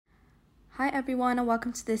Hi everyone and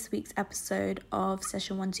welcome to this week's episode of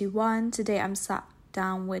Session121. Today I'm sat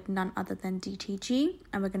down with none other than DTG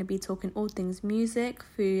and we're going to be talking all things music,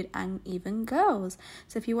 food and even girls.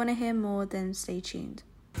 So if you want to hear more, then stay tuned.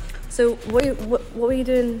 So what were you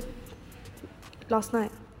doing last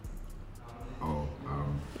night? I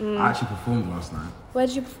actually performed last night. Where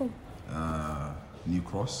did you perform? New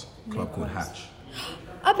Cross, club called Hatch.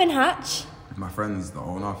 I've been Hatch. My friend's the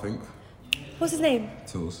owner, I think. What's his name?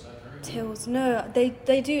 Tills. No,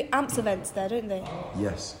 they do Amps events there, don't they?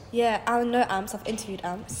 Yes. Yeah, I know Amps. I've interviewed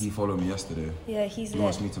Amps. He followed me yesterday. Yeah, He lit.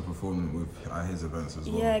 wants me to perform with at his events as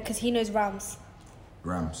well. Yeah, because he knows Rams.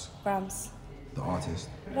 Rams, the artist.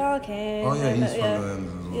 Okay. Oh yeah, he's yeah. from the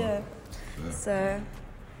ends as well. Yeah. So,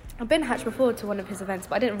 I've been Hatch before to one of his events,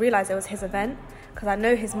 but I didn't realise it was his event because I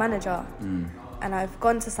know his manager. And I've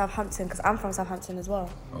gone to Southampton because I'm from Southampton as well.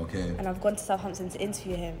 Okay. And I've gone to Southampton to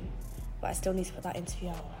interview him, but I still need to put that interview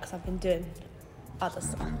out because I've been doing other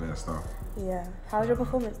stuff. Doing better stuff. Yeah. How was your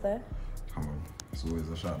performance there? Come on, it's always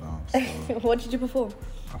a shutdown. So What did you perform?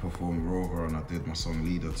 I performed Rover and I did my song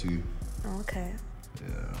Leader too. Oh, okay.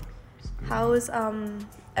 Yeah. It's good. How has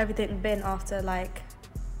everything been after like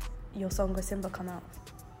your song with Simba come out?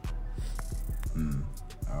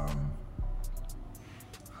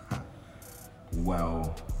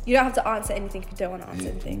 Well, You don't have to answer anything if you don't want to answer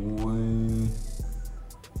anything.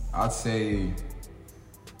 I'd say,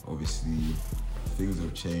 obviously, things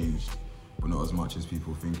have changed, but not as much as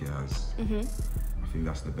people think it has. I think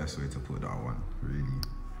that's the best way to put that one, really.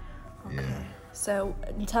 Okay. Yeah. So,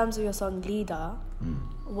 in terms of your song Leader,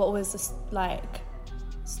 what was the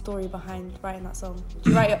story behind writing that song? Do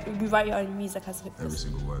you write your own music as Every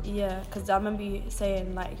single word. Yeah, because I remember you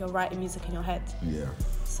saying like you're writing music in your head. Yeah.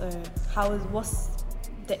 So, what's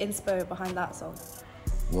the inspo behind that song?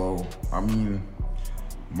 Well, I mean,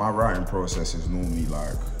 my writing process is normally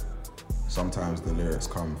like, sometimes the lyrics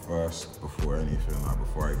come first before anything, like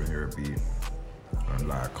before I even hear a beat. And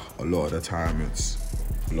like a lot of the times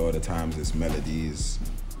it's melodies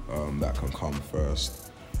that can come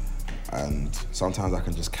first. And sometimes I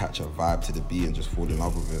can just catch a vibe to the beat and just fall in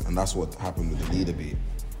love with it. And that's what happened with the Leader beat.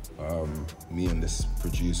 Me and this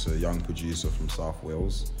young producer from South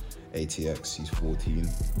Wales, ATX, he's 14.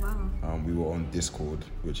 Wow. We were on Discord,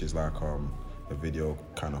 which is like a video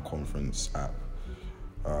kind of conference app.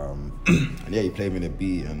 And yeah, he played me the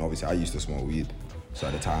beat, and obviously I used to smoke weed. So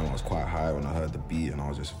at the time I was quite high when I heard the beat and I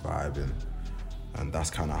was just vibing. And that's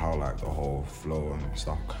kind of how like the whole flow and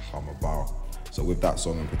stuff come about. So with that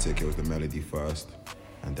song in particular, it was the melody first,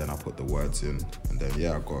 and then I put the words in. And then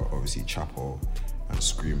yeah, I got obviously Chapo and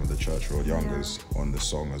Scream of the Church Road Youngers on the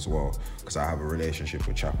song as well. Because I have a relationship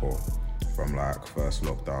with Chapo from like first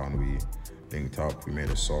lockdown. We linked up, we made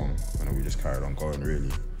a song, and then we just carried on going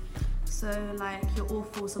really. So like you're all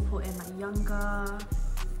for supporting like younger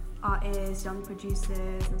artists, young producers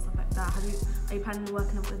and stuff like that. Are you planning on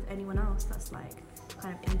working with anyone else that's like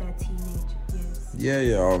kind of in their teenage years?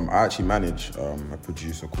 Yeah. I actually manage a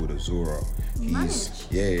producer called Azura.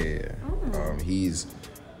 Yeah. He's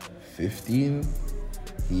 15.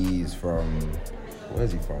 He's from,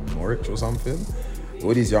 where's he from? Norwich or something?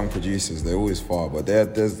 All these young producers, they're always far, but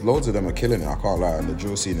there's loads of them are killing it. I can't lie. And the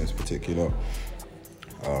drill scene in particular,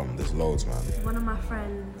 there's loads, man. One of my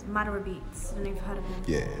friends, Madara Beats, I don't know if you've heard of him.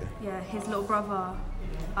 Yeah, his little brother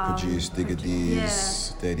Produced Digger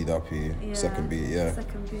D's, Dirty Duppy, Second Beat,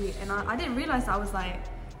 Second Beat. And I didn't realise that. I was like,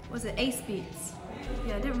 was it Ace Beats?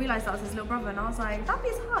 Yeah, I didn't realise that was his little brother. And I was like, that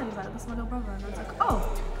beat's hard. He was like, that's my little brother. And I was like, oh.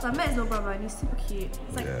 So I met his little brother and he's super cute.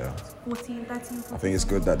 It's like 13, 14. I think it's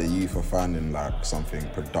good that the youth are finding like something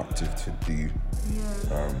productive to do.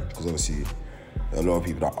 Yeah. Because obviously, a lot of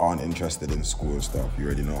people that aren't interested in school and stuff, you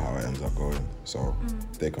already know how it ends up going. So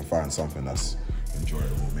if they can find something that's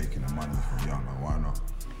enjoyable, making the money from young, and why not?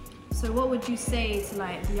 So what would you say to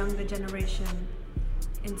like the younger generation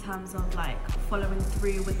in terms of like following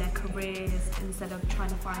through with their careers instead of trying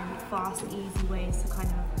to find fast, easy ways to kind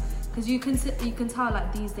of, because you can tell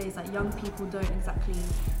like these days like young people don't have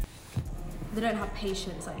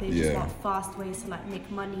patience, like they just want fast ways to like make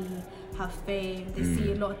money, have fame. They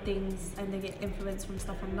see a lot of things and they get influenced from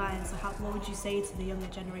stuff online. So what would you say to the younger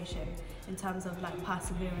generation in terms of like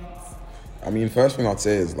perseverance? I mean, first thing I'd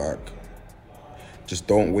say is like, just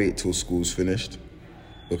don't wait till school's finished,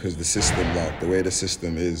 because the system, like the way the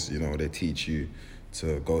system is, you know, they teach you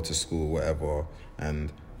to go to school, whatever, and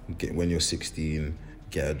when you're 16,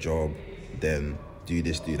 get a job, then do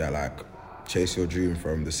this, do that, like chase your dream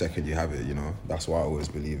from the second you have it, you know. That's what I always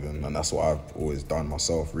believe in, and that's what I've always done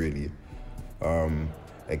myself, really.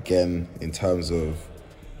 Again, in terms of,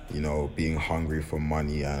 you know, being hungry for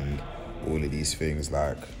money and all of these things,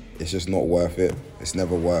 like, it's just not worth it. It's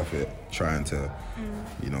never worth it trying to,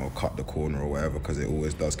 cut the corner or whatever, because it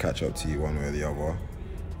always does catch up to you one way or the other.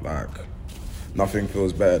 Like, nothing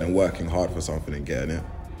feels better than working hard for something and getting it.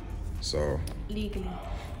 So legally.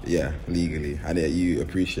 Yeah, legally. And you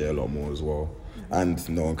appreciate a lot more as well. And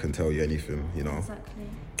no one can tell you anything, Exactly.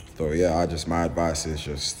 So yeah, my advice is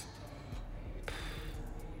just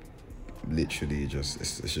literally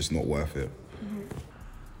it's just not worth it.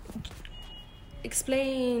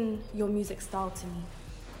 Explain your music style to me.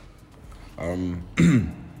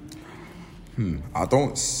 I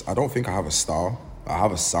don't think I have a style. I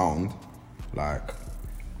have a sound. Like,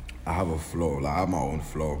 I have a flow. Like, I have my own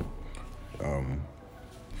flow.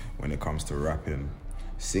 When it comes to rapping,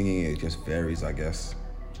 singing, it just varies, I guess,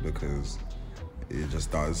 because it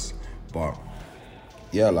just does. But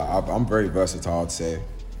yeah, like I'm very versatile, I'd say.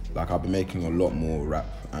 Like, I've been making a lot more rap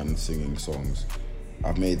and singing songs.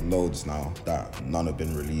 I've made loads now that none have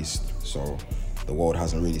been released, so the world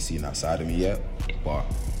hasn't really seen that side of me yet, but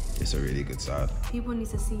it's a really good side. People need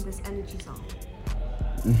to see this energy song.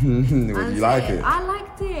 You like it? I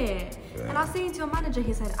liked it. Yeah. And I was saying to your manager,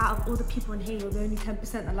 he said, out of all the people in here, you're the only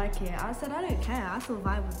 10% that like it. I said, I don't care. I still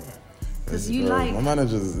vibe with it. Because you like... My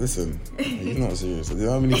manager's, listen, he's not serious. You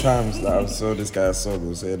know how many times that I've saw this guy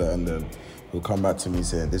he'll say that, and then he'll come back to me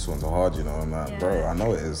saying, this one's hard, I'm like, bro, I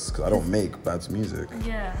know it is, because I don't make bad music.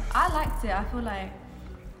 Yeah, I liked it. I feel like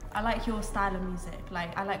I like your style of music.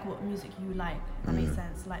 Like, I like what music you like. That makes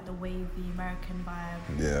sense. Like the wavy American vibe.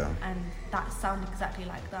 Yeah. And that sounded exactly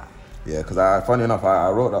like that. Yeah, because funny enough, I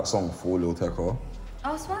wrote that song for Lil Tecco.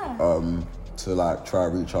 Oh, swear. To like try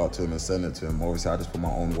to reach out to him and send it to him. Obviously, I just put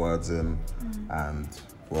my own words in, and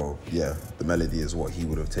well, yeah, the melody is what he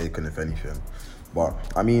would have taken if anything. But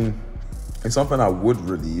I mean, it's something I would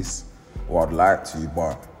release, or I'd like to,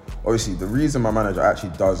 but obviously the reason my manager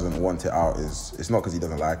actually doesn't want it out is it's not because he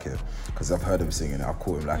doesn't like it, because I've heard him singing it, I've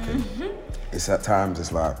caught him lacking. It's at times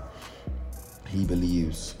it's like he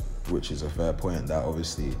believes, which is a fair point, that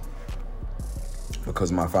obviously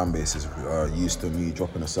because my fan base is used to me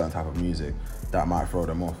dropping a certain type of music, that might throw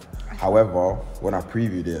them off. However, when I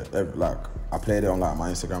previewed it, like I played it on like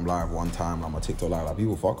my Instagram live one time, like my TikTok live, like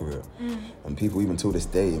people fuck with it, and people even till this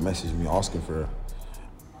day message me asking for it.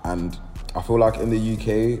 And I feel like in the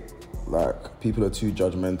UK, like people are too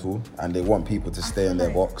judgmental and they want people to stay in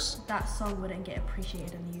their box. That song wouldn't get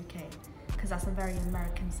appreciated in the UK because that's a very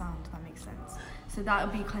American sound, if that makes sense. So that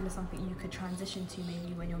would be kind of something you could transition to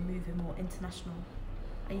maybe when you're moving more international.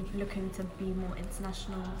 Are you looking to be more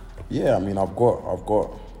international? Yeah, I mean, I've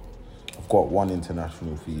got one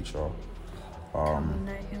international feature. Can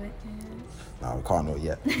we know who it is? No, we can't know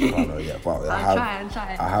yet. But I'm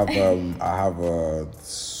trying. I have a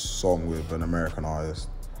song with an American artist.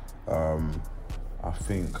 I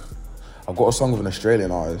think I've got a song with an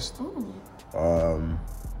Australian artist. Ooh.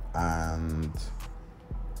 And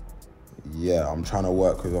yeah, I'm trying to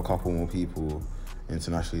work with a couple more people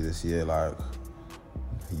internationally this year, like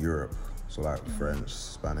Europe, so like French,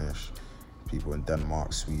 Spanish, people in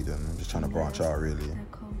Denmark, Sweden. I'm just trying to branch out, really. Yeah,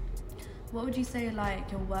 cool. What would you say like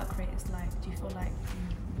your work rate is like? Do you feel like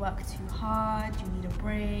you work too hard? Do you need a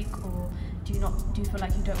break, or do you feel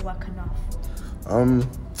like you don't work enough?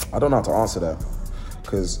 I don't know how to answer that,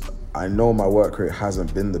 because I know my work rate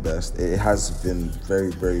hasn't been the best. It has been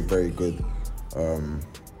very, very, very good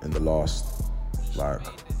in the last like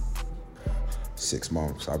 6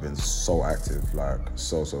 months. I've been so active, like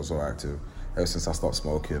so active. Ever since I stopped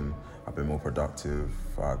smoking, I've been more productive.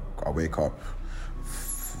 I wake up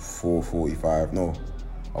 4:45. No,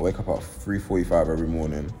 I wake up at 3:45 every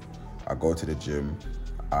morning. I go to the gym.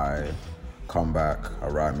 I come back. I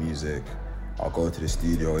write music. I'll go to the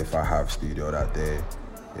studio if I have studio that day.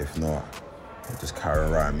 If not, I just carry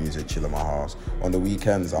on writing music, chill in my house. On the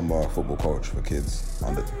weekends, I'm a football coach for kids.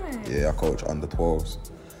 Yeah, I coach under 12s.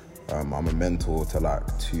 I'm a mentor to like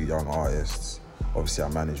 2 young artists. Obviously, I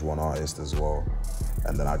manage one artist as well.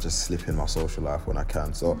 And then I just slip in my social life when I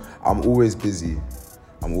can. So I'm always busy.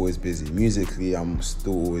 Musically, I'm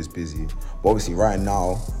still always busy. But obviously, right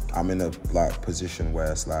now, I'm in a like position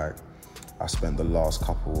where it's like I spend the last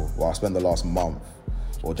month,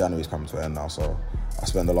 or January's coming to an end now, so I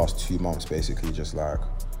spent the last 2 months basically just like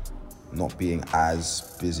not being as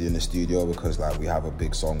busy in the studio, because like we have a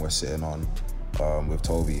big song we're sitting on with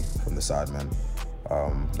Toby from the Sidemen.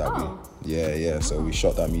 So we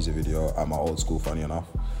shot that music video at my old school, funny enough,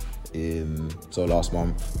 last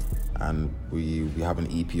month, and we have an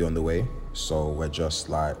EP on the way, so we're just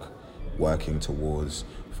like working towards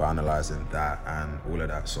finalizing that and all of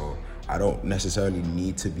that. So I don't necessarily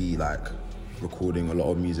need to be like recording a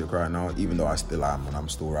lot of music right now, even though I still am and I'm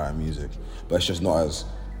still writing music, but it's just not as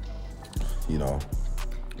you know.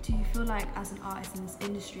 Do you feel like as an artist in this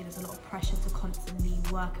industry, there's a lot of pressure to constantly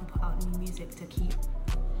work and put out new music to keep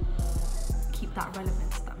that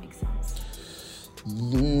relevance, if that makes sense?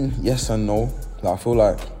 Yes and no. Like, I feel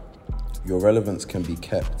like your relevance can be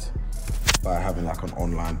kept by having like an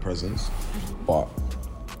online presence, but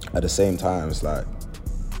at the same time, it's like...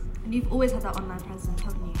 And you've always had that online presence,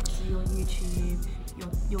 haven't you? So you're on YouTube,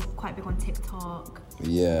 you're quite big on TikTok.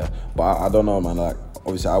 Yeah, but I don't know, man. Like,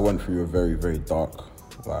 obviously, I went through a very, very dark,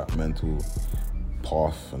 like, mental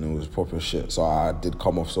path, and it was proper shit. So I did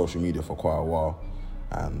come off social media for quite a while,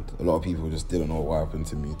 and a lot of people just didn't know what happened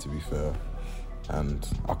to me, to be fair. And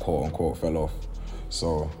I quote unquote fell off.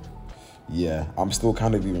 So yeah, I'm still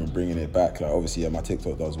kind of even bringing it back. Like, obviously, yeah, my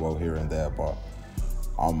TikTok does well here and there, but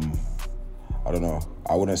I don't know.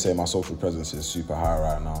 I wouldn't say my social presence is super high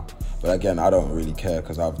right now. But again, I don't really care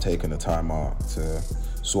because I've taken the time out to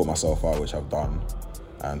sort myself out, which I've done,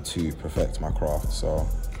 and to perfect my craft. So.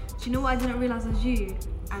 Do you know what I didn't realise was you?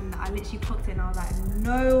 And I literally clocked it and I was like,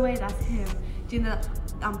 no way, that's him. Do you know that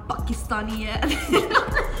I'm Pakistani, yeah?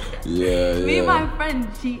 Me and my friend,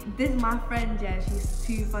 my friend, she's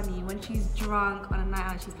too funny. When she's drunk on a night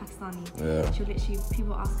out, she's Pakistani. Yeah. She'll literally,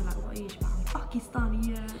 people ask her like, what are you? She's like, I'm Pakistani,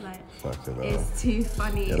 yeah. Like, fuck it, it's too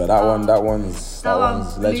funny. Yeah, but that one's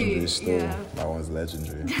legendary still. Yeah. That one's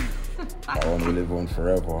legendary. That one will live on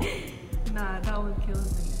forever. Nah, that one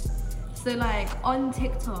kills me. So like on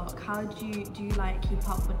TikTok, how do you like keep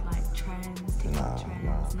up with like trends, TikTok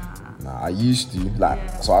trends? Nah, I used to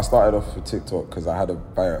So I started off with TikTok because I had a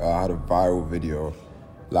viral video,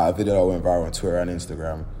 like a video that went viral on Twitter and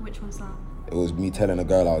Instagram. Which one's that? It was me telling a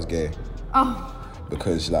girl I was gay. Oh.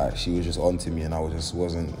 Because like she was just onto me and I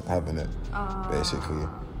wasn't having it, basically.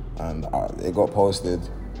 And it got posted.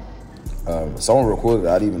 Someone recorded it.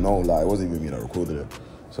 I didn't even know. Like, it wasn't even me that recorded it.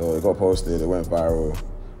 So it got posted. It went viral.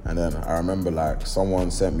 And then I remember like someone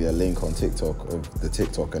sent me a link on TikTok of the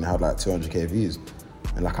TikTok and it had like 200k views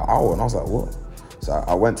in like an hour, and I was like, what? So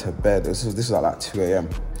I went to bed. This was at like 2 a.m.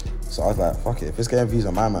 So I was like, fuck it, if it's getting views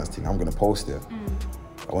on my man's thing, I'm gonna post it.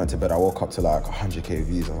 I went to bed, I woke up to like 100k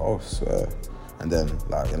views. I was like, oh, swear. And then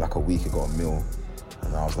like in like a week it got a mil.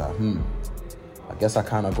 And I was like, I guess I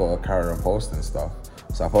kind of got to carry on posting stuff.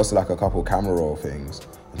 So I posted like a couple camera roll things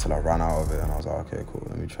until I ran out of it, and I was like, okay, cool,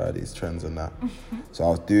 let me try these trends and that. So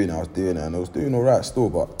I was doing it, and it was doing all right still,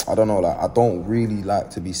 but I don't know, like, I don't really like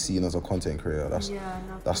to be seen as a content creator.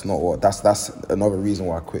 That's not what, that's another reason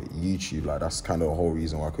why I quit YouTube. Like, that's kind of the whole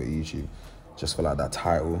reason why I quit YouTube, just for like that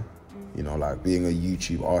title. You know, like, being a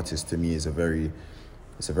YouTube artist to me is a very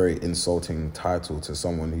insulting title to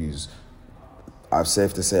someone who's, I'm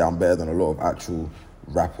safe to say I'm better than a lot of actual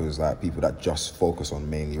rappers, like people that just focus on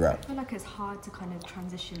mainly rap. I feel like it's hard to kind of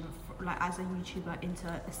transition, like, as a YouTuber into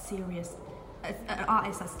an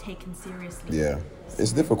artist that's taken seriously. Yeah,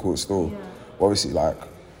 it's difficult still. Yeah. Obviously, like,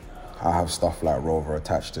 I have stuff like Rover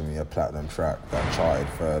attached to me, a platinum track that charted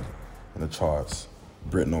third in the charts,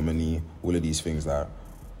 Brit nominee, all of these things that,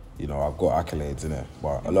 you know, I've got accolades in it,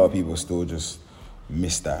 but a lot of people still just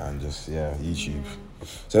miss that and just, YouTube. Yeah.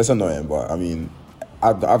 So it's annoying, but I mean,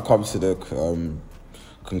 I've come to the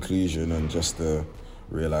conclusion and just the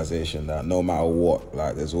realization that no matter what,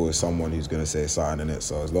 like, there's always someone who's going to say something in it.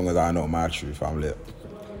 So as long as I know my truth, I'm lit.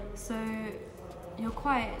 So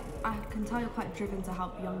I can tell you're quite driven to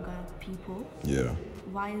help younger people. Yeah.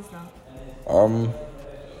 Why is that?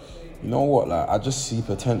 You know what, like, I just see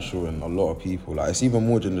potential in a lot of people. Like, it's even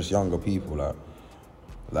more than just younger people.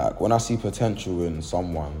 Like when I see potential in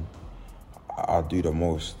someone, I'll do the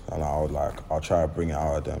most, and I'll try to bring it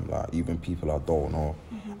out of them. Like, even people I don't know.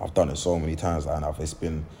 I've done it so many times, and it's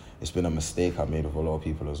been a mistake I've made with a lot of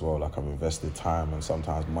people as well. Like, I've invested time and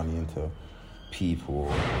sometimes money into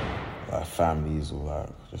people, like families, or like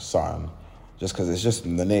just something, just because it's just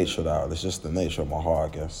the nature of my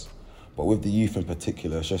heart, I guess. But with the youth in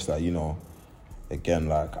particular, it's just like, you know, again,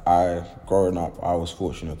 like, growing up, I was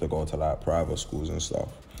fortunate to go to like private schools and stuff.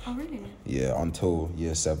 Oh, really? Yeah, until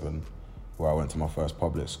year 7. Where I went to my first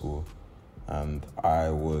public school, and I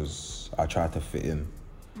tried to fit in,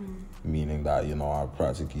 meaning that, you know, I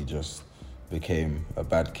practically just became a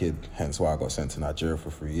bad kid, hence why I got sent to Nigeria for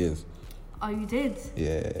 3 years. Oh, you did?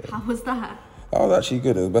 Yeah. How was that? That was actually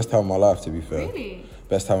good. It was the best time of my life, to be fair. Really?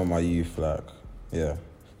 Best time of my youth, like, yeah,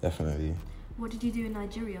 definitely. What did you do in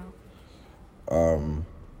Nigeria? I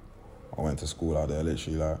went to school out there,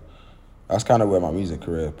 literally, like, that's kind of where my music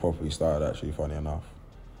career properly started, actually, funny enough.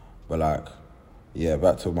 But like, yeah,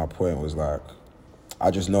 back to my point was like, I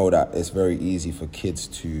just know that it's very easy for kids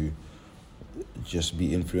to just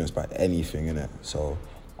be influenced by anything, innit? So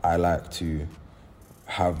I like to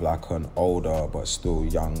have like an older but still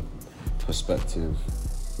young perspective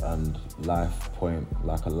and life point,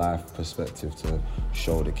 like a life perspective to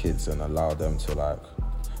show the kids and allow them to like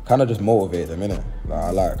kind of just motivate them, innit?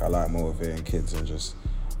 Like I like motivating kids and just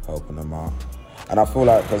helping them out. And I feel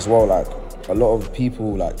like as well, like a lot of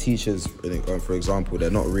people, like teachers, for example, they're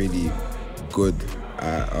not really good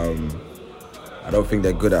at, I don't think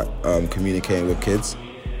they're good at communicating with kids.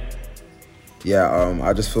 Yeah,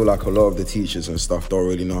 I just feel like a lot of the teachers and stuff don't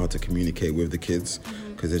really know how to communicate with the kids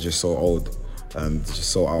because they're just so old and just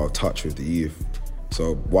so out of touch with the youth.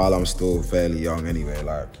 So while I'm still fairly young anyway,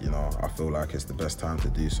 like, you know, I feel like it's the best time to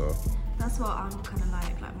do so. That's what I'm kind of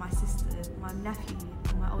like my sister, my nephew,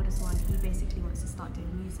 my oldest one, he basically wants to start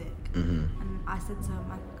doing music. And I said to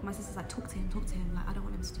her, my sister's like, talk to him, like, I don't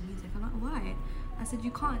want him to do music. I'm like, why? I said,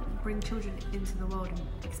 you can't bring children into the world and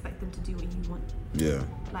expect them to do what you want. Yeah.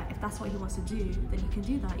 Like, if that's what he wants to do, then he can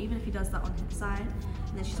do that, even if he does that on his side.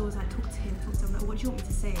 And then she's always like, talk to him. Like, what do you want me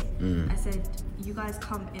to say? I said, you guys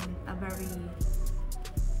come in a very,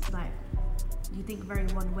 like, you think very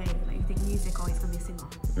one way. Like, you think music, oh, he's going to be a singer.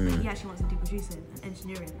 But he actually wants to do producing and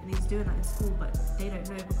engineering. And he's doing that in school, but they don't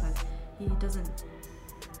know because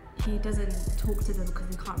he doesn't talk to them because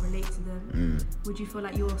he can't relate to them. Would you feel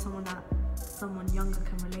like you're someone that someone younger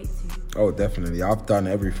can relate to? Oh, definitely. I've done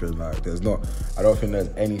everything. Like, I don't think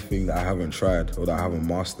there's anything that I haven't tried or that I haven't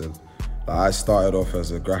mastered. Like, I started off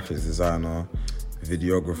as a graphics designer,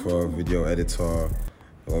 videographer, video editor,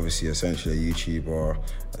 obviously essentially a YouTuber.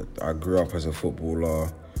 I grew up as a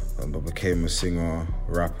footballer, and I became a singer,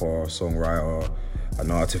 rapper, songwriter. I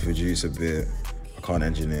know how to produce a bit. I can't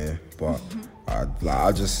engineer, but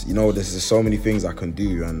I just, you know, there's so many things I can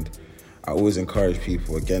do, and I always encourage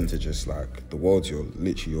people again to just like, the world's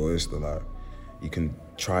literally your oyster. Like, you can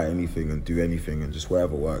try anything and do anything, and just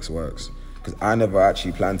whatever works. Because I never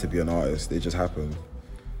actually planned to be an artist; it just happened.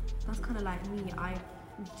 That's kind of like me. I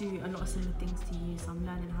do a lot of similar things to you, so I'm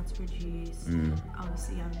learning how to produce.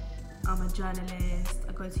 Obviously, I'm a journalist.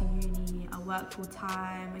 I go to uni. I work full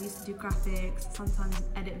time. I used to do graphics, sometimes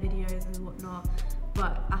edit videos and whatnot.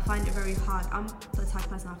 But I find it very hard. I'm the type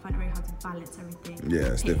of person, I find it very hard to balance everything.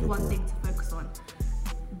 Yeah, it's difficult. Pick one thing to focus on.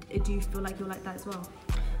 Do you feel like you're like that as well?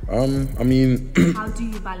 I mean... How do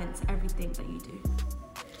you balance everything that you do?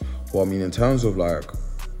 Well, I mean, in terms of like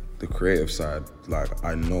the creative side, like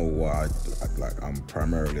I know what I'm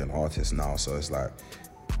primarily an artist now, so it's like,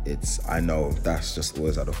 I know that's just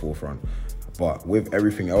always at the forefront. But with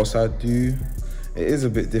everything else I do, it is a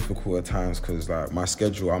bit difficult at times because like my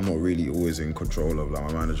schedule, I'm not really always in control of. Like,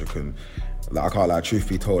 my manager can, like, I can't, like, truth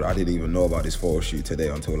be told, I didn't even know about this photo shoot today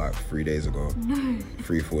until like 3 days ago. No.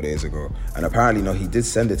 3-4 days ago. And apparently, no, he did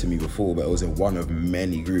send it to me before, but it was in one of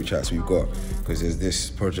many group chats we've got, because there's this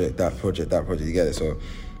project, that project, you get it? So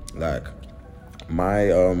like, my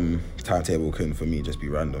timetable can for me just be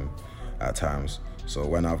random at times. So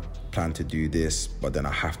when I've planned to do this, but then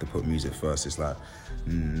I have to put music first, it's like,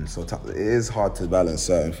 it is hard to balance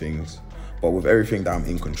certain things. But with everything that I'm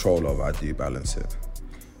in control of, I do balance it.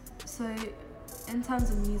 So, in terms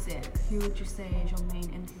of music, who would you say is your main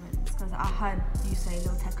influence? Because I heard you say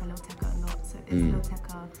Lil Tecca a lot. So is Lil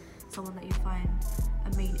Tecca someone that you find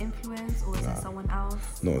a main influence, or is it someone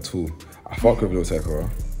else? Not at all. I fuck with Lil Tecca,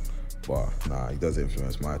 but nah, he doesn't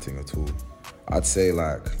influence my thing at all. I'd say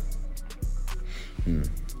like, Or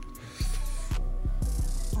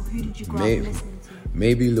who did you grow up listening to?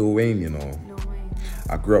 Maybe Lil Wayne, you know. Lil Wayne.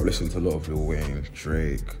 I grew up listening to a lot of Lil Wayne,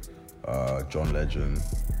 Drake, John Legend.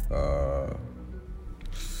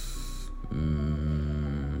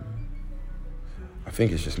 I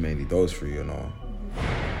think it's just mainly those three, you know.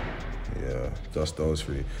 Yeah, just those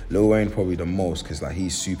three. Lil Wayne probably the most, because like,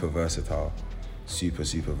 he's super versatile. Super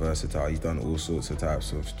versatile. He's done all sorts of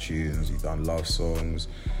types of tunes. He's done love songs,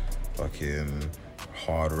 fucking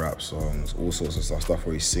hard rap songs, all sorts of stuff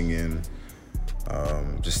where he's singing.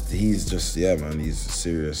 Yeah, man, he's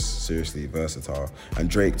seriously versatile. And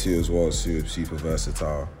Drake too as well, super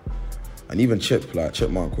versatile. And even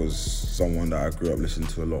Chipmunk was someone that I grew up listening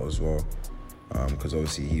to a lot as well. Because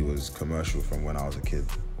obviously he was commercial from when I was a kid,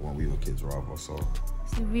 when we were kids rather, so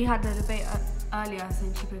we had the debate earlier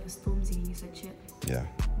saying Chip over Stormzy, and you said Chip. Yeah.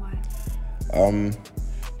 Why?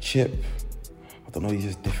 Chip, I don't know, he's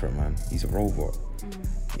just different, man. He's a robot.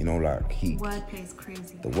 You know, like, wordplay is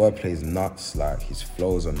crazy. The wordplay is nuts. Like, his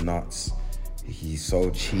flows are nuts. He's so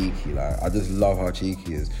cheeky. Like, I just love how cheeky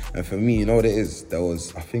he is. And for me, you know what it is?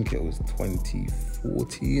 I think it was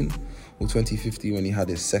 2014 or 2015 when he had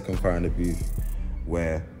his second Fire in the Booth,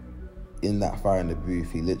 where in that Fire in the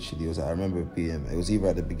Booth, he literally was, I remember it was either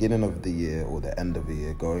at the beginning of the year or the end of the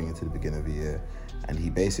year, going into the beginning of the year, and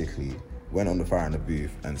he basically went on the Fire in the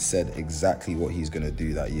Booth and said exactly what he's going to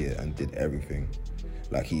do that year and did everything.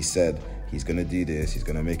 Like, he said he's going to do this, he's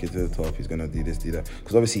going to make it to the top, he's going to do this, do that.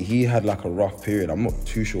 Because obviously he had like a rough period. I'm not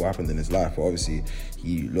too sure what happened in his life, but obviously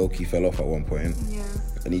he low-key fell off at one point. Yeah.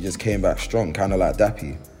 And he just came back strong, kind of like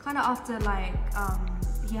Dappy. Kind of after like,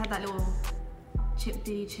 he had that little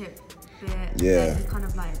Diddy chip bit. Yeah. Then he kind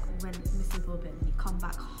of like went missing for a bit and he come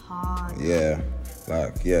back hard. Yeah.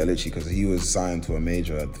 Like, yeah, literally, because he was signed to a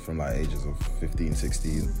major from like ages of 15,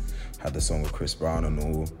 16. Had the song with Chris Brown and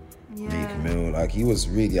all. Yeah. Meek Mill, like, he was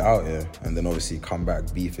really out here, and then obviously come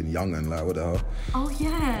back beefing Young and like, what the hell? Oh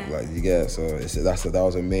yeah. Like, you get it? So that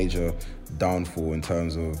was a major downfall in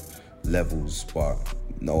terms of levels, but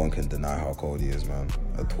no one can deny how cold he is, man,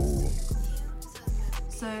 at all.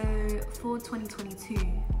 So for 2022,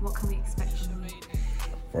 what can we expect from you?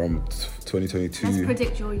 From 2022. Let's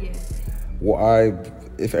predict your year.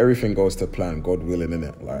 If everything goes to plan, God willing,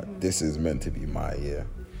 innit? Like, this is meant to be my year.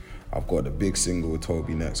 I've got the big single with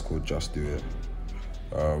Toby next called Just Do It.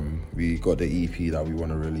 We got the EP that we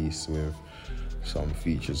want to release with some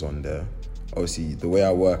features on there. Obviously, the way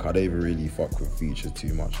I work, I don't even really fuck with features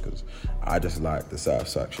too much because I just like the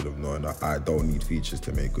satisfaction of knowing that I don't need features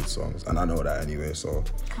to make good songs. And I know that anyway, so...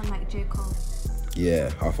 Kind of like J. Cole. Yeah,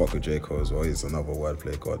 I fuck with J. Cole as well. He's another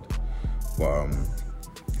wordplay god. But,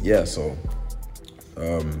 yeah, so...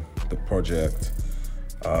 the project...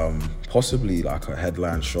 possibly like a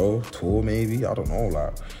headline show, tour maybe, I don't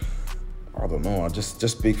know,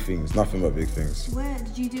 just big things, nothing but big things. Where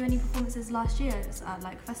did you do any performances last year at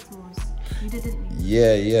like festivals? You did, didn't you?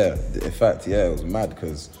 Yeah, in fact, yeah, it was mad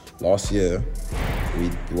because last year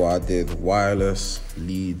I did Wireless,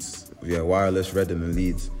 Reading and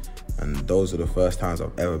Leeds, and those are the first times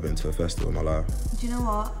I've ever been to a festival in my life. Do you know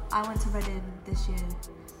what? I went to Reading this year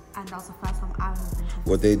and that was the first time I've ever been to a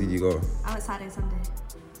festival. What day did you go? I went Saturday, Sunday.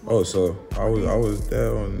 Oh, so I was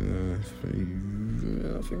there on, I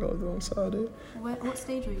think I was there on Saturday. What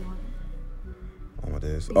stage were you on? Oh my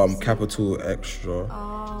days. BBC? Capital Extra.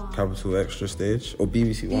 Oh. Capital Extra stage? Or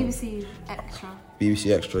BBC One? BBC Extra.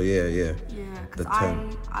 BBC Extra, yeah. Yeah, because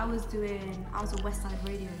I was a West Side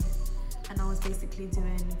Radio and I was basically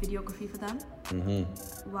doing videography for them.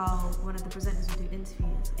 While one of the presenters would do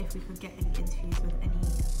interviews, if we could get any interviews with any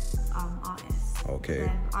artists. Okay.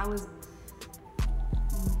 Then I was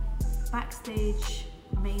backstage,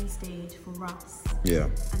 main stage for Russ. Yeah.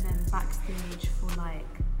 And then backstage for like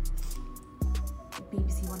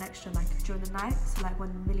BBC One Extra, like during the night. So like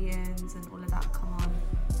when Millions and all of that come on.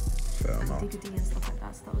 Fair and enough. DTG and stuff like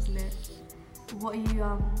that. So that was lit. What's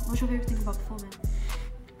your favourite thing about performing?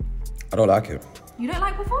 I don't like it. You don't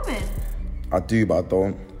like performing? I do, but I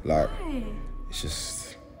don't. Like, why? It's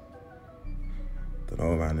just, I don't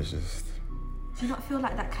know, man, it's just... Do you not feel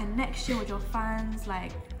like that connection with your fans,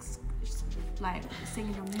 like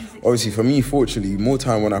singing your music? Obviously, for me, fortunately, more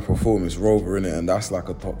time when I perform is Rover, innit? And that's like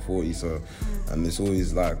a top 40, so... And it's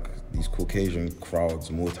always like these Caucasian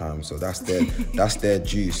crowds more time, so that's their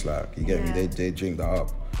juice, like, you get me? They drink that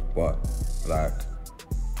up. But, like,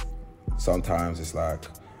 sometimes it's like...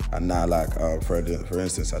 And now, like, for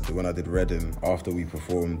instance, when I did Reading, after we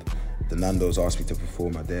performed, the Nando's asked me to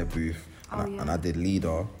perform at their booth, and I did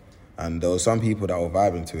Leader. And there were some people that were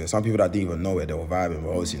vibing to it. Some people that didn't even know it, they were vibing. But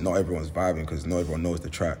obviously, not everyone's vibing because not everyone knows the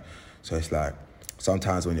track. So it's like,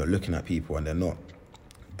 sometimes when you're looking at people and they're not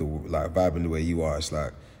vibing the way you are, it's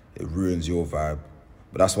like, it ruins your vibe.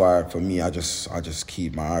 But that's why, for me, I just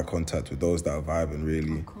keep my eye contact with those that are vibing,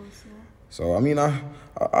 really. Of course, yeah. So, I mean, I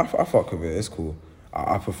fuck with it. It's cool.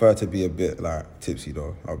 I prefer to be a bit, like, tipsy,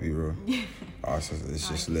 though. I'll be real. It's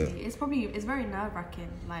just lit. It's very nerve-wracking,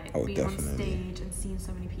 like, being definitely on stage and seeing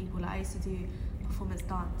so many people. Like, I used to do performance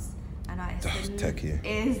dance, and techie.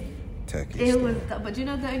 But do you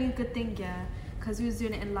know the only good thing, yeah? Because we was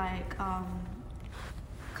doing it in, like,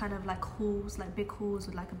 kind of like halls, like big halls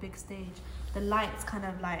with, like, a big stage. The lights kind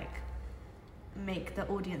of, like, make the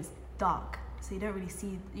audience dark, so you only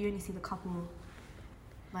see the couple,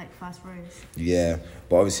 like, first rows. Yeah,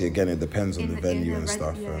 but obviously, again, it depends on the venue and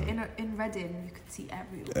stuff. Yeah, in Reading, you could see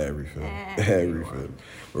everything.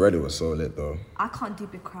 But Reading was so lit, though. I can't do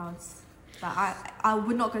big crowds. Like, I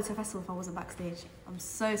would not go to a festival if I wasn't backstage. I'm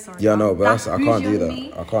so sorry. Yeah, no, but I can't do that.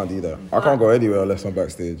 I can't go anywhere unless I'm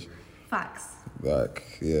backstage. Facts.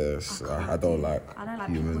 Like, yes, I don't like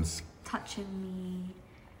humans people touching me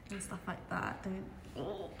and stuff like that.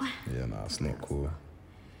 Yeah, nah, it's not cool.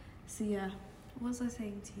 So yeah. What was I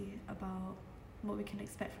saying to you about what we can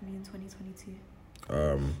expect from you in 2022?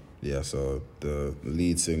 Yeah, so the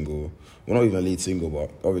lead single, well, not even a lead single,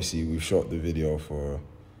 but obviously we shot the video for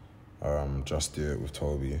Just Do It with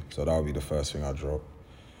Toby, so that'll be the first thing I drop.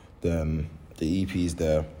 Then the EP's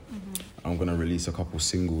there. I'm gonna release a couple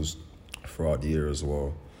singles throughout the year as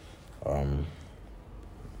well, and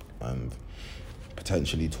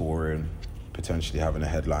potentially touring, potentially having a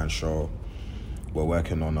headline show. We're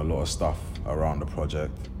working on a lot of stuff around the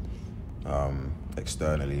project,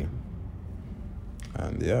 externally,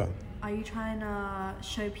 and yeah. Are you trying to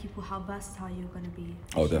show people how versatile you're going to be?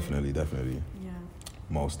 Oh, definitely. Yeah.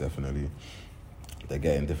 Most definitely. They're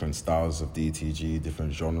getting different styles of DTG,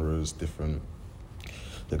 different genres,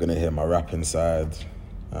 they're going to hear my rapping side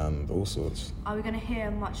and all sorts. Are we going to hear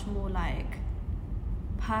much more like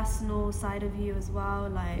personal side of you as well?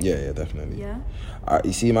 Like Yeah, definitely. Yeah?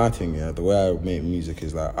 You see my thing, yeah, the way I make music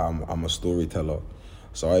is like I'm a storyteller.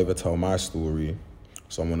 So I either tell my story,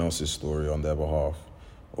 someone else's story on their behalf,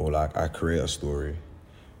 or like I create a story.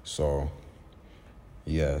 So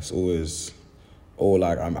yeah, it's always, or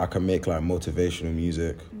like I can make like motivational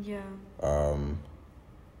music. Yeah.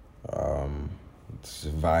 It's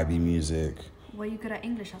vibey music. Were you good at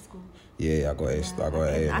English at school? Yeah, I got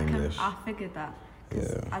an A in English. I figured that.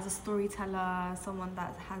 'Cause Yeah. as a storyteller, someone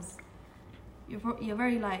that has, you're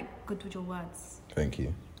very like good with your words. Thank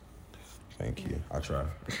you. I try.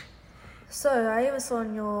 So I even saw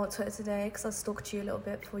on your Twitter today, because I stalked you a little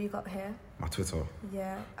bit before you got here. My Twitter.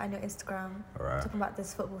 Yeah, and your Instagram. Alright. Talking about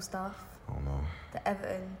this football stuff. Oh no. The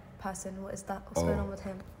Everton person. What is that? What's going on with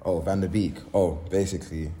him? Oh, Van der Beek. Oh,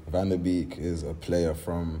 basically, Van der Beek is a player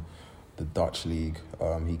from the Dutch league.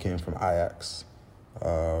 He came from Ajax,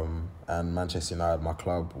 and Manchester United, my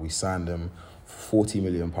club. We signed him for £40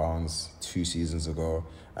 million 2 seasons ago,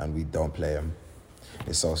 and we don't play him.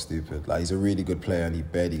 It's so stupid. Like, he's a really good player, and he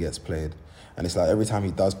barely gets played. And it's like every time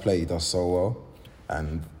he does play, he does so well.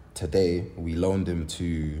 And today we loaned him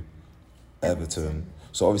to Everton.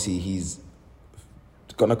 So obviously he's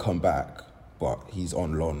gonna come back, but he's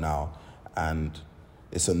on loan now, and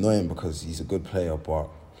it's annoying because he's a good player, but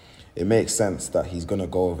it makes sense that he's gonna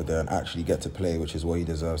go over there and actually get to play, which is what he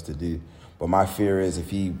deserves to do. But my fear is if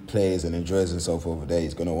he plays and enjoys himself over there,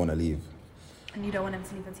 he's gonna want to leave. And you don't want him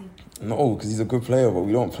to leave the team? No, because he's a good player, but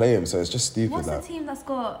we don't play him, so it's just stupid. What's the team that's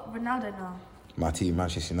got Ronaldo now? My team,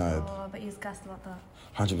 Manchester United. Oh, but he's gassed about that.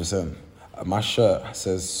 100%. My shirt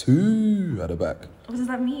says "Sue" at the back. What does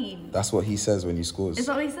that mean? That's what he says when he scores. Is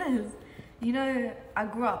that what he says? You know, I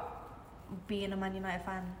grew up being a Man United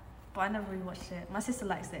fan, but I never really watched it. My sister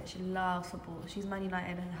likes it. She loves football. She's Man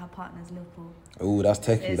United and her partner's Liverpool. Oh, that's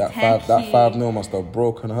techie. It's That techie. 5-0 must have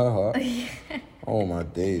broken her heart. Oh my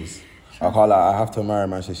days. I can't lie, I have to marry a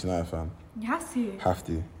Manchester United fan. You have to. Have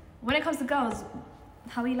to. When it comes to girls,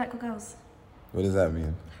 how do you like with girls? What does that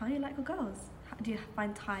mean? How do you like with girls? Do you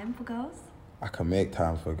find time for girls? I can make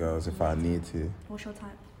time for girls if I need to. What's your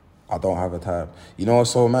type? I don't have a type. You know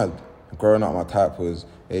what's so mad? Growing up, my type was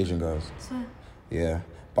Asian girls. Swear. Yeah,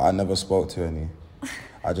 but I never spoke to any.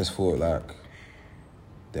 I just thought like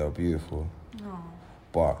they were beautiful. No.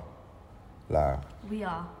 But like We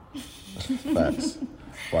are. facts.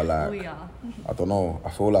 But like We are. I don't know. I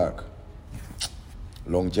feel like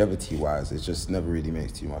longevity wise, it just never really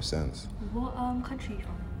makes too much sense. What country are you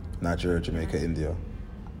from? Nigeria, Jamaica, India.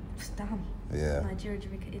 Damn. Yeah. Nigeria,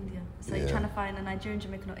 Jamaica, India. So Yeah. you're trying to find a Nigerian,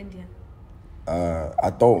 Jamaican, or Indian?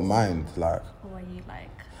 I don't mind. Like Or are you like?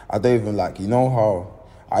 I don't even like. You know how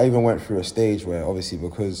I even went through a stage where obviously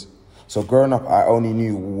because. So growing up, I only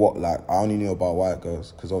knew about white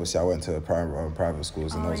girls because obviously I went to private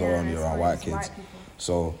schools and I was only around white kids. White people.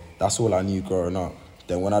 So that's all I knew growing up.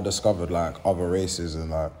 Then when I discovered like other races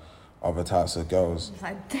and like other types of girls, It's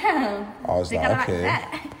like, damn. I was they like, gotta okay,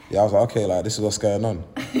 that. yeah, I was like, okay, like this is what's going on.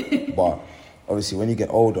 But obviously when you get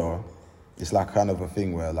older, it's like kind of a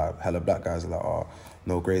thing where like hella black guys are like, oh,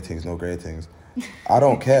 no grey things. I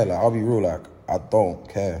don't care. Like I'll be real, like I don't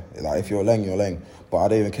care. Like if you're leng, you're leng. But I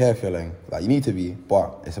don't even care if you're leng. Like you need to be,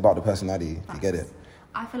 but it's about the personality. You get it?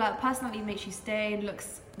 I feel like personality makes you stay and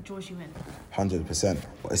looks draws you in. 100%.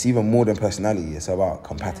 But it's even more than personality. It's about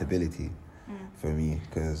compatibility for me.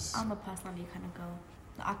 Because I'm a personality kind of girl.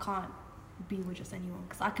 Like, I can't be with just anyone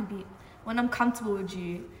because I can be when I'm comfortable with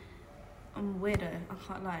you. I'm a weirdo. I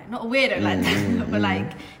can't lie. Not a weirdo like that, but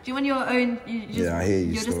like, do you want your own? You just, Yeah, I hear you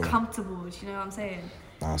You're still. just comfortable. Do you know what I'm saying?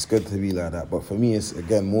 nah, it's good to be like that. But for me, it's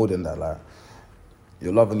again more than that. Like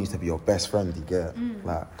your lover needs to be your best friend. You get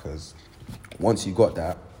like because once you got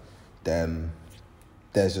that, then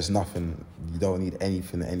there's just nothing. You don't need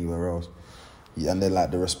anything anywhere else. And then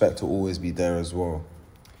like the respect will always be there as well.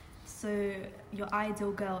 So your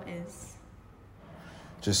ideal girl is?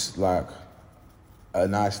 Just like a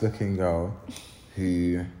nice looking girl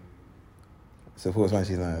who supports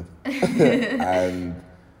Manchester United and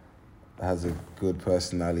has a good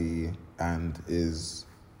personality and is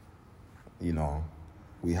you know,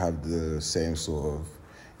 we have the same sort of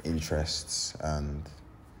interests and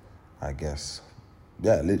I guess,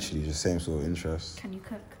 yeah, literally just same sort of interests. Can you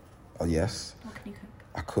cook? Oh, yes. What can you cook?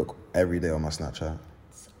 I cook every day on my Snapchat.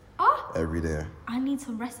 Every day. I need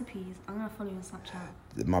some recipes. I'm going to follow you on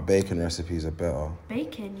Snapchat. My bacon recipes are better.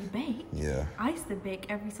 Bacon? You bake? Yeah. I used to bake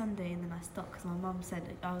every Sunday and then I stopped because my mum said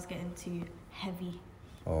I was getting too heavy.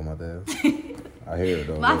 Oh, my days. I hear it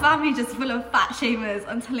though. My family's just full of fat shamers,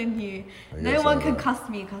 I'm telling you. No one can cuss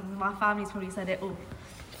me because my family's probably said it all.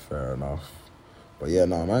 Fair enough. But yeah,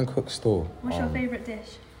 no, man cooks still. What's your favourite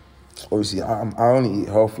dish? Obviously, I only eat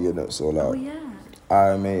healthy in it, so like... Oh, yeah.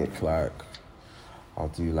 I make like... I'll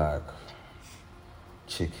do like...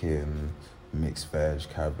 chicken, mixed veg,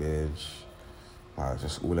 cabbage,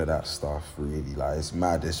 just all of that stuff really. Like, it's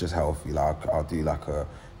mad, it's just healthy. Like, I'll do like a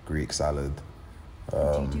Greek salad. Do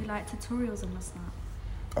you do like tutorials on your Snap?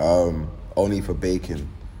 Only for baking.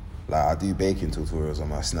 Like, I do baking tutorials on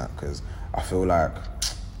my Snap because I feel like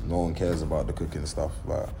no one cares about the cooking stuff,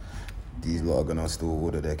 but these lot are gonna still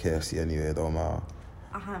order their KFC anyway, it don't matter.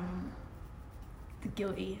 The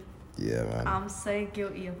guilty. Yeah, man. I'm so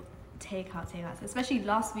guilty of takeouts. Especially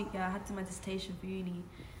last week, I had to do my dissertation for uni.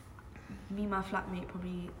 Me and my flatmate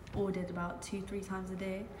probably ordered about 2-3 times a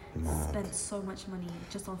day. Mad. Spent so much money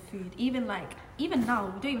just on food. Even now, we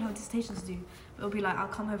don't even have a dissertation to do. But it'll be like, I'll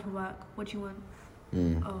come home from work. What do you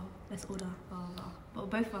want? Oh, let's order. Blah, blah, blah. But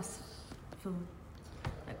both of us feel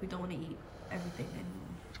like we don't want to eat everything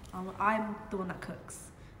anymore. I'm the one that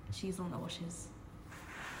cooks. She's the one that washes.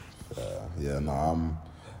 Yeah, no,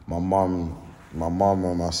 my mum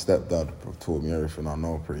and my stepdad taught me everything I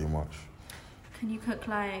know pretty much. Can you cook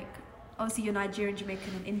like, obviously you're Nigerian,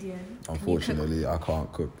 Jamaican and Indian. Unfortunately, I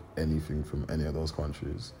can't cook anything from any of those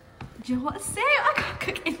countries. Do you know what? Same, I can't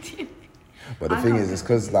cook Indian. But the thing is, it's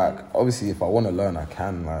because like, obviously if I want to learn, I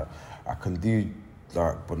can. Like, I can do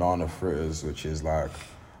like banana fritters, which is like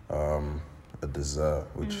a dessert,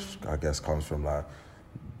 which I guess comes from like,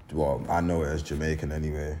 well, I know it as Jamaican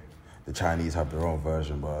anyway. The Chinese have their own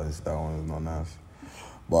version, but that one is not nice.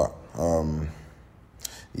 But,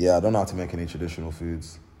 yeah, I don't know how to make any traditional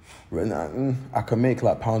foods. I can make,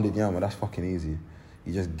 like, pounded yam, but that's fucking easy.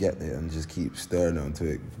 You just get it and just keep stirring it until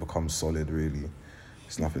it becomes solid, really.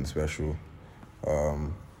 It's nothing special.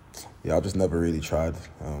 Yeah, I just never really tried.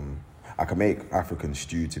 I can make African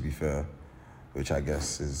stew, to be fair, which I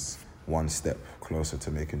guess is one step closer to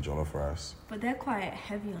making jollof rice. But they're quite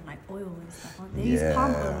heavy on like oil and stuff, aren't they? They use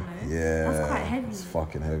palm oil, no? Yeah. That's quite heavy. It's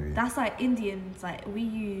fucking heavy. That's like Indians, like we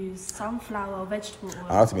use sunflower or vegetable oil. I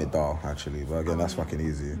know how to make dal, actually, but again, that's fucking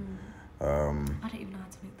easy. I don't even know how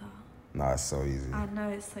to make that. Nah, it's so easy. I know,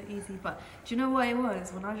 it's so easy, but do you know what it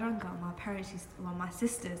was? When I was younger, my parents my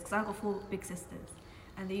sisters, because I got 4 big sisters,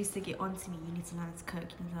 and they used to get on to me, you need to learn how to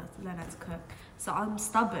cook, you need to learn how to cook. So I'm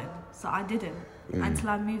stubborn, so I didn't, until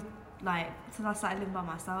I moved, since I started living by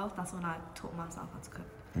myself, that's when I taught myself how to cook.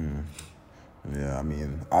 Yeah, I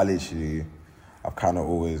mean, I've kind of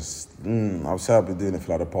always, I've said I've been doing it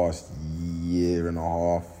for like the past year and a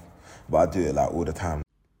half, but I do it like all the time.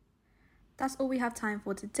 That's all we have time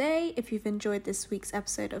for today. If you've enjoyed this week's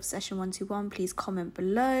episode of Session121, please comment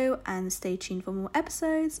below and stay tuned for more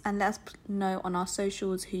episodes, and let us know on our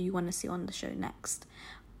socials who you want to see on the show next.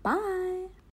 Bye!